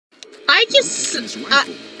I just... The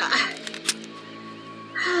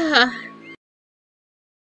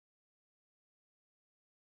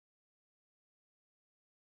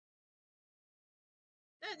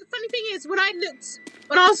funny thing is, when I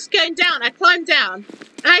was going down, I climbed down,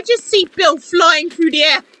 and I just see Bill flying through the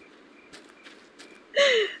air.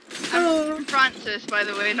 I'm Francis, by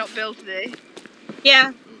the way, not Bill today.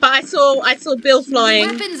 Yeah, but I saw Bill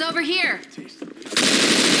flying. Weapons over here.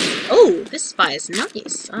 Oh, this fire's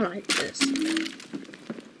nice. I like this.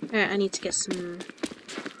 Alright, I need to get some...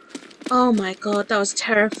 Oh my god, that was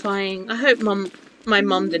terrifying. I hope my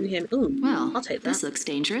mum didn't hear me. Ooh, Well, I'll take that. This looks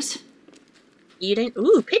dangerous. You don't...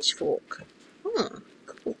 Ooh, pitchfork. Oh,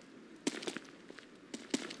 cool.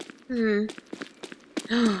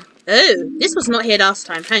 Oh, this was not here last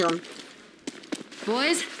time. Hang on.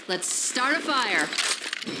 Boys, let's start a fire.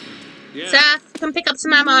 Yeah. Seth, come pick up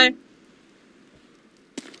some ammo.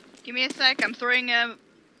 Give me a sec, I'm throwing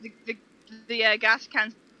the gas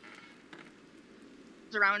cans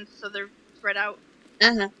around so they're spread out.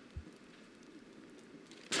 Uh-huh.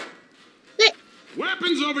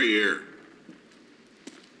 Weapons over here.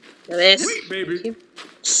 Look at this. Sweet baby.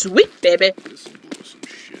 Sweet baby. This will blow some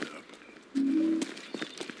shit up.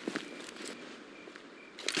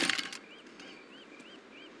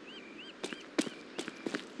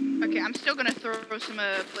 Okay, I'm still gonna throw some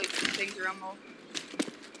plates and things around though.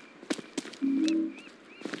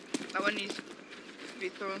 That one needs to be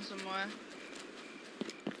thrown somewhere.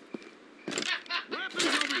 Weapons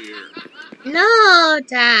over here. No,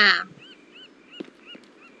 damn.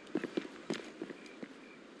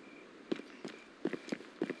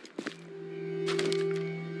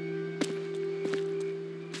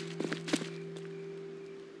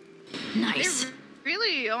 Nice. They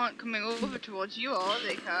really aren't coming over towards you, are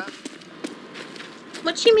they, Kat?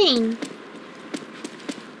 What do you mean?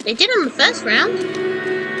 They did on the first round.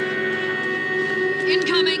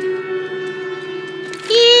 Incoming.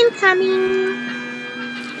 Incoming.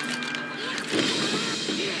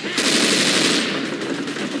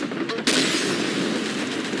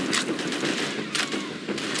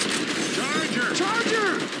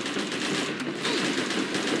 Charger!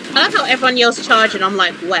 I like how everyone yells charge and I'm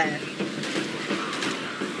like, where?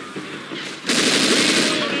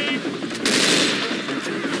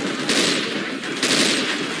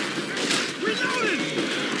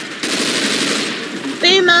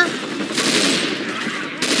 Boomer!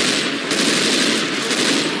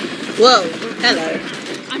 Whoa, hello.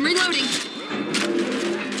 I'm reloading.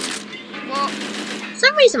 What? For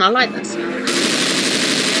some reason I like that sound.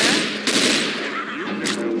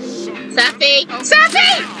 Sappy! Oh.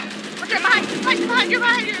 Sappy! Okay, behind you!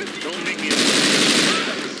 Don't make me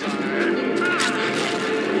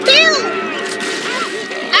Bill!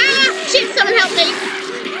 Ah! Shit, someone help me!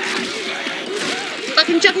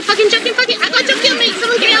 Fucking jockey! I got a jockey on me!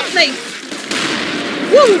 Someone get help me!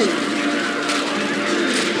 Woo!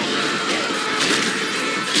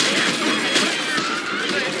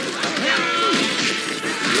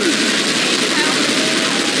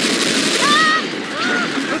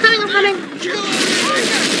 I'm coming!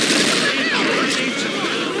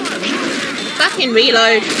 Fucking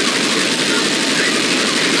reload!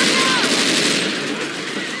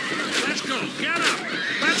 Let's go! Get up!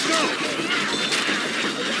 Let's go!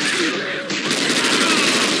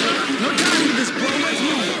 No time for this, bro. Let's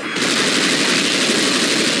move!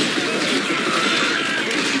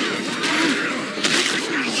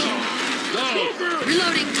 Go!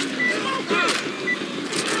 Reloading.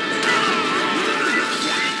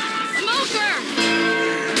 Smoker.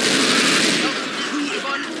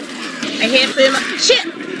 I hear Boomer. Shit!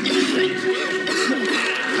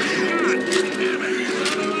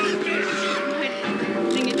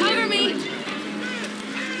 Cover me.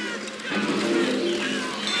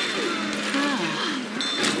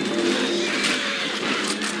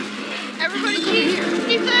 Everybody,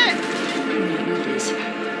 he's there! Nobody's.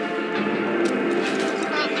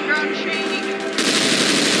 About the ground shaking.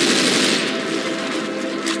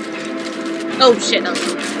 Oh shit, no.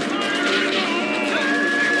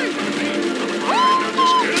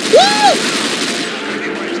 Woo!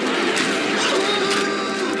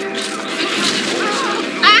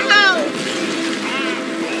 Ow!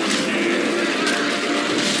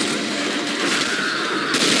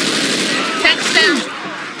 Tank's down.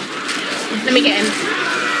 Let me get him.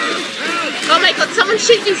 Oh my god, someone's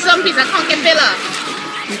shooting zombies. I can't get Bill up.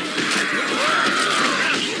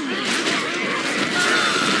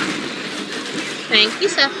 Thank you,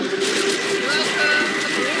 sir.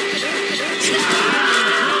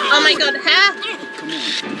 Oh my god, hair!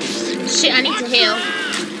 Shit, I need to heal.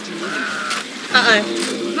 Uh-oh.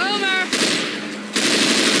 Boomer.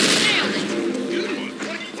 Nailed it.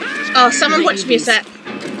 Oh, someone watch me a sec.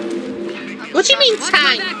 What do you mean Watch my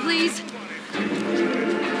tank? back, please.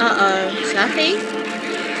 Uh-oh. Sappy?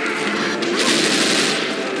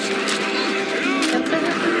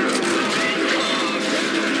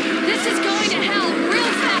 This is going to hell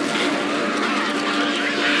real fast.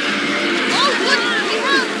 Oh, look! He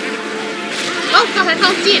has! Oh god, I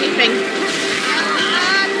can't see anything.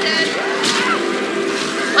 I'm dead.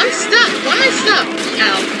 I'm stuck. Why am I stuck?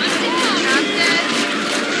 Ow. I'm dead.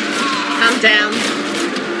 I'm down.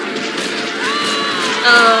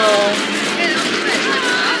 Oh.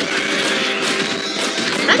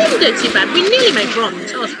 That didn't go too bad. We nearly made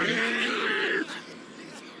bronze. That was funny.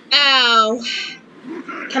 Ow.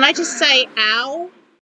 Can I just say ow?